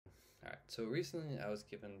So recently I was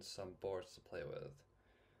given some boards to play with.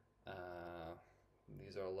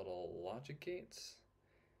 These are little logic gates,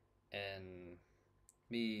 and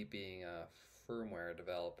me being a firmware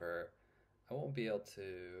developer, I won't be able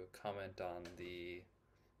to comment on the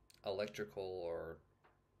electrical or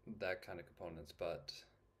that kind of components, but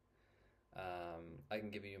I can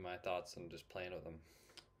give you my thoughts on just playing with them.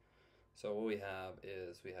 So what we have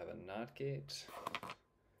is we have a NOT gate,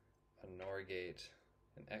 a NOR gate,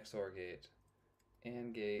 an XOR gate,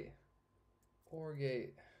 AND gate, OR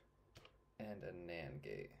gate, and a NAND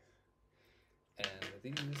gate. And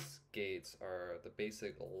these gates are the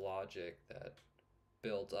basic logic that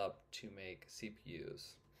builds up to make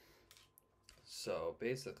CPUs. So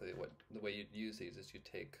basically the way you'd use these is you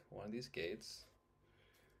take one of these gates,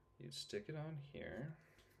 you'd stick it on here,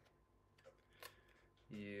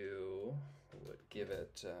 you would give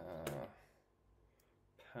it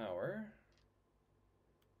power.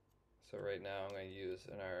 So right now I'm going to use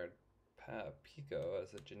in our Pico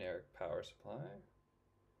as a generic power supply.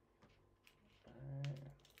 Alright,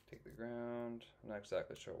 take the ground. I'm not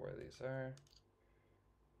exactly sure where these are.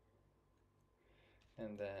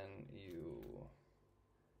 And then you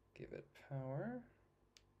give it power,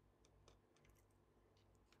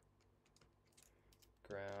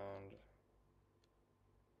 ground,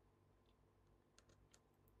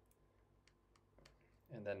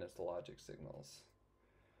 and then it's the logic signals.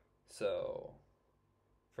 So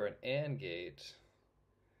for an AND gate,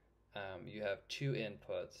 you have two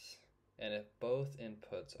inputs, and if both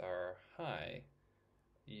inputs are high,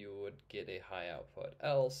 you would get a high output,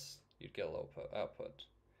 else you'd get a low output.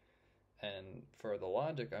 And for the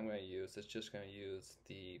logic I'm going to use, it's just going to use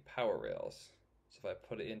the power rails. So if I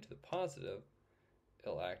put it into the positive,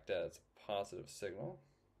 it'll act as a positive signal.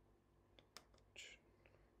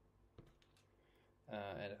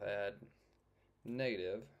 And if I add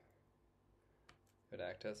negative, it would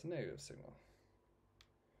act as a negative signal.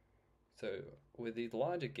 So with these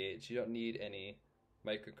logic gates, you don't need any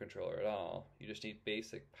microcontroller at all. You just need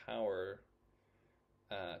basic power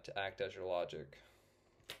to act as your logic.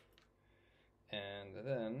 And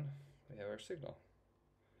then we have our signal.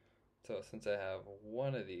 So since I have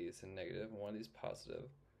one of these in negative and one of these positive,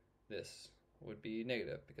 this would be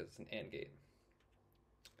negative because it's an AND gate.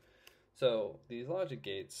 So these logic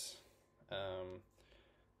gates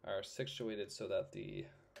are situated so that the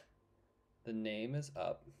name is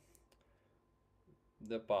up,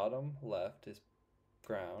 the bottom left is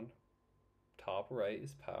ground, top right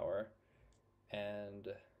is power, and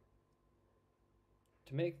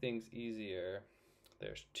to make things easier,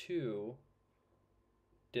 there's two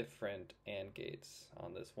different AND gates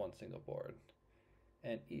on this one single board.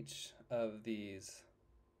 And each of these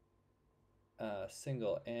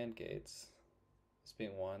single AND gates, this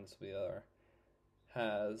being one, this being the other,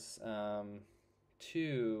 has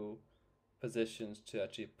two positions to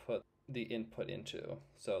actually put the input into.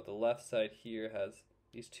 So the left side here has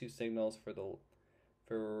these two signals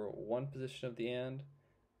for one position of the AND,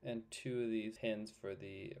 and two of these pins for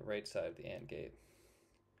the right side of the AND gate.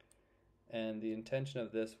 And the intention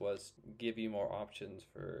of this was give you more options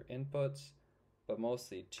for inputs, but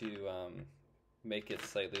mostly to make it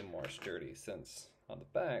slightly more sturdy, since on the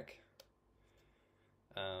back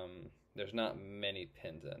there's not many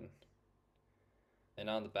pins in. And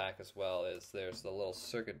on the back as well there's the little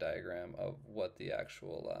circuit diagram of what the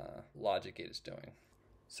actual logic gate is doing.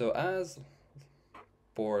 So as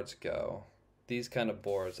boards go, these kind of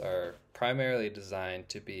boards are primarily designed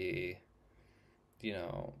to be,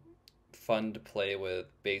 fun to play with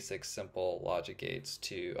basic, simple logic gates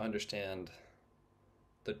to understand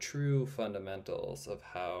the true fundamentals of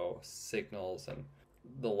how signals and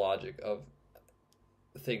the logic of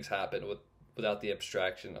things happen without the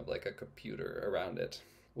abstraction of like a computer around it.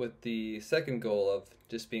 With the second goal of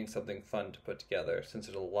just being something fun to put together, since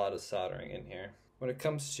there's a lot of soldering in here. When it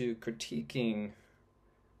comes to critiquing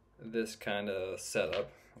this kind of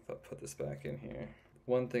setup, if I put this back in here,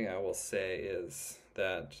 one thing I will say is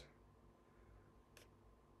that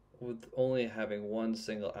with only having one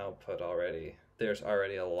single output already, there's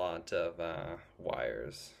already a lot of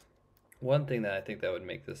wires. One thing that I think that would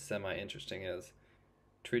make this semi-interesting is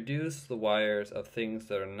to reduce the wires of things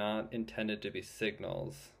that are not intended to be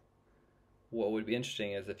signals. What would be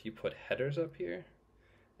interesting is if you put headers up here,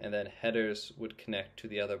 and then headers would connect to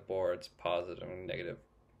the other boards, positive and negative.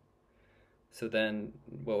 So then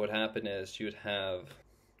what would happen is you would have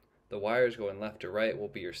the wires going left to right will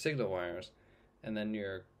be your signal wires, and then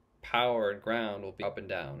your power and ground will be up and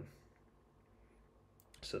down.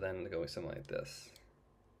 So then going something like this.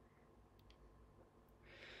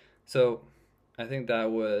 So I think that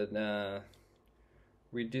would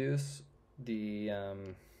reduce the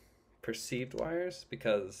perceived wires,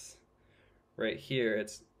 because right here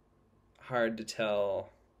it's hard to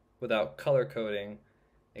tell without color coding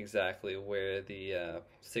exactly where the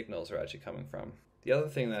signals are actually coming from. The other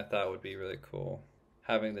thing that I thought would be really cool,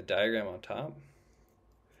 having the diagram on top.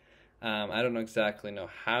 I don't exactly know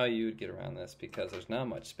how you would get around this because there's not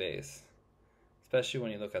much space, especially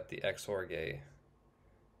when you look at the XOR gate.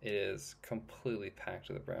 It is completely packed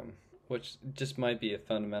to the brim, which just might be a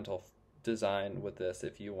fundamental design with this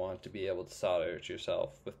if you want to be able to solder it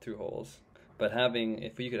yourself with through holes. But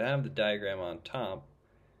if you could have the diagram on top,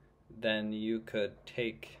 then you could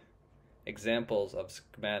take examples of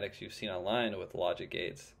schematics you've seen online with logic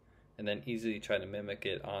gates and then easily try to mimic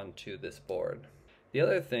it onto this board. The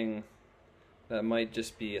other thing that might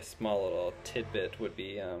just be a small little tidbit would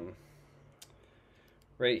be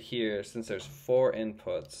right here, since there's 4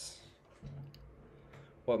 inputs,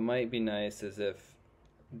 what might be nice is if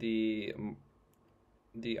the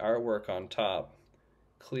artwork on top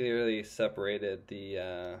clearly separated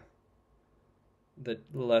the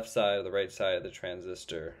left side or the right side of the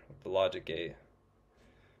transistor, the logic gate.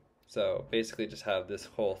 So basically just have this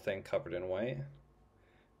whole thing covered in white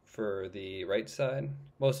for the right side,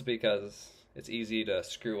 mostly because it's easy to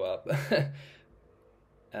screw up.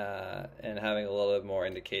 And having a little bit more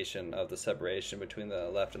indication of the separation between the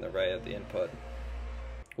left and the right of the input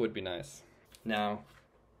would be nice. Now,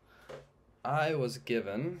 I was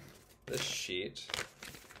given this sheet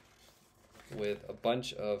with a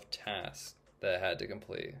bunch of tasks that I had to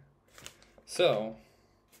complete. So,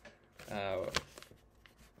 I'm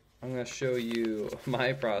going to show you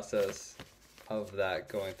my process of that,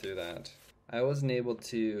 going through that. I wasn't able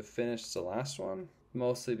to finish the last one,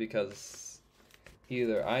 mostly because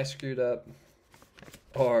either I screwed up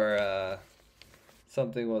or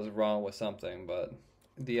something was wrong with something, but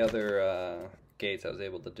the other gates I was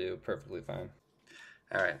able to do perfectly fine.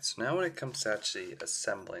 Alright, so now when it comes to actually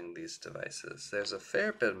assembling these devices, there's a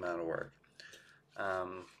fair bit amount of work.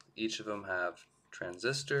 Each of them have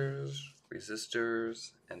transistors,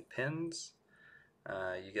 resistors, and pins.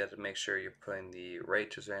 You got to make sure you're putting the right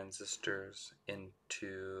transistors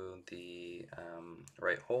into the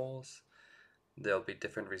right holes. There'll be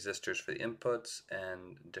different resistors for the inputs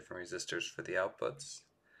and different resistors for the outputs.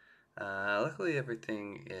 Luckily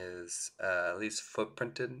everything is at least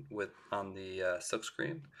footprinted on the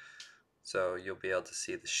silkscreen, so you'll be able to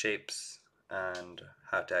see the shapes and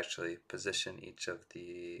how to actually position each of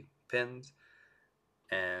the pins.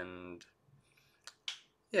 And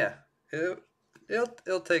yeah,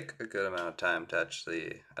 it'll take a good amount of time to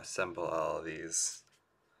actually assemble all of these.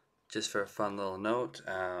 Just for a fun little note,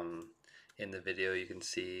 in the video you can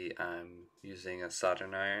see I'm using a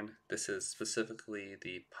soldering iron. This is specifically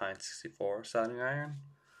the Pine 64 soldering iron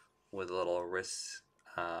with a little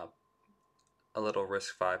RISC-V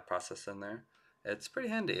process in there. It's pretty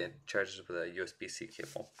handy. It charges with a USB-C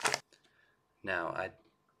cable. Now,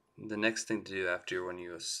 the next thing to do after when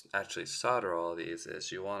you actually solder all of these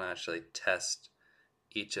is you want to actually test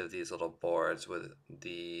each of these little boards with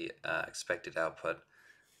the expected output.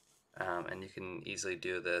 And you can easily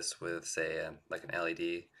do this with, say, like an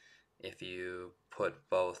LED. If you put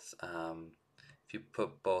both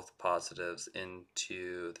positives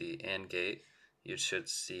into the AND gate, you should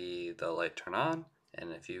see the light turn on,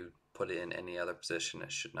 and if you put it in any other position,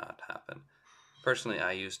 it should not happen. Personally,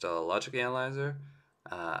 I used a logic analyzer,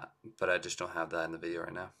 but I just don't have that in the video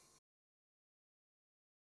right now.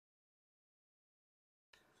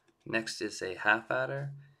 Next is a half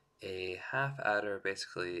adder. A half adder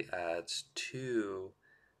basically adds 2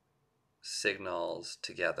 signals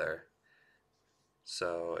together.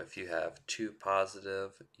 So if you have 2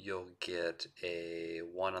 positive, you'll get a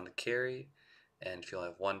 1 on the carry, and if you'll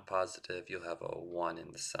have 1 positive, you'll have a 1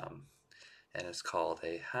 in the sum. And it's called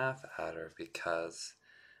a half adder because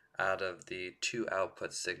out of the 2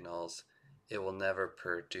 output signals, it will never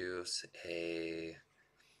produce a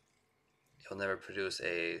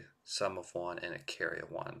sum of 1 and a carry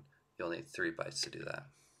of 1. You'll need 3 bytes to do that.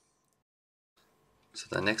 So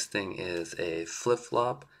the next thing is a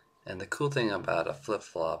flip-flop, and the cool thing about a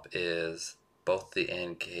flip-flop is both the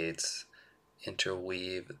AND gates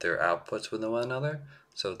interweave their outputs with one another,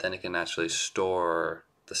 so then it can actually store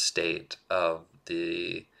the state of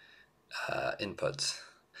the inputs.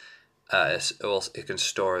 It can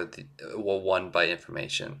store the 1 byte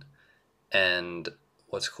information, and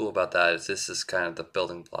what's cool about that is this is kind of the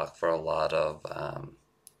building block for a lot of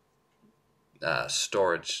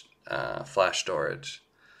storage, flash storage,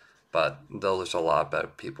 but there's a lot better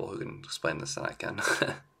people who can explain this than I can.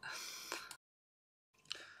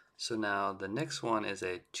 So now the next one is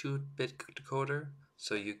a 2-bit decoder.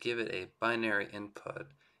 So you give it a binary input,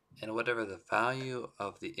 and whatever the value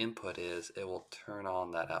of the input is, it will turn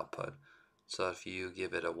on that output. So if you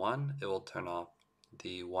give it a 1, it will turn off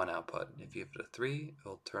the 1 output. If you give it a 3, it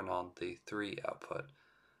will turn on the 3 output.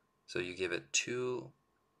 So you give it two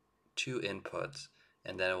inputs,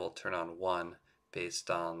 and then it will turn on 1 based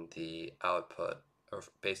on the output, or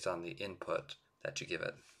based on the input that you give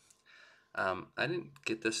it. I didn't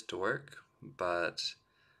get this to work, but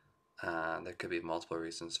there could be multiple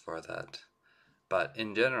reasons for that. But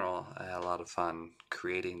in general, I had a lot of fun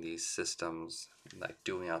creating these systems, like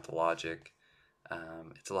doing out the logic.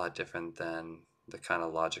 It's a lot different than the kind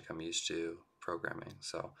of logic I'm used to programming.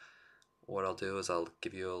 So what I'll do is I'll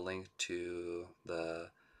give you a link to the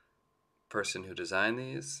person who designed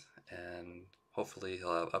these, and hopefully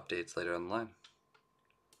he'll have updates later on the line.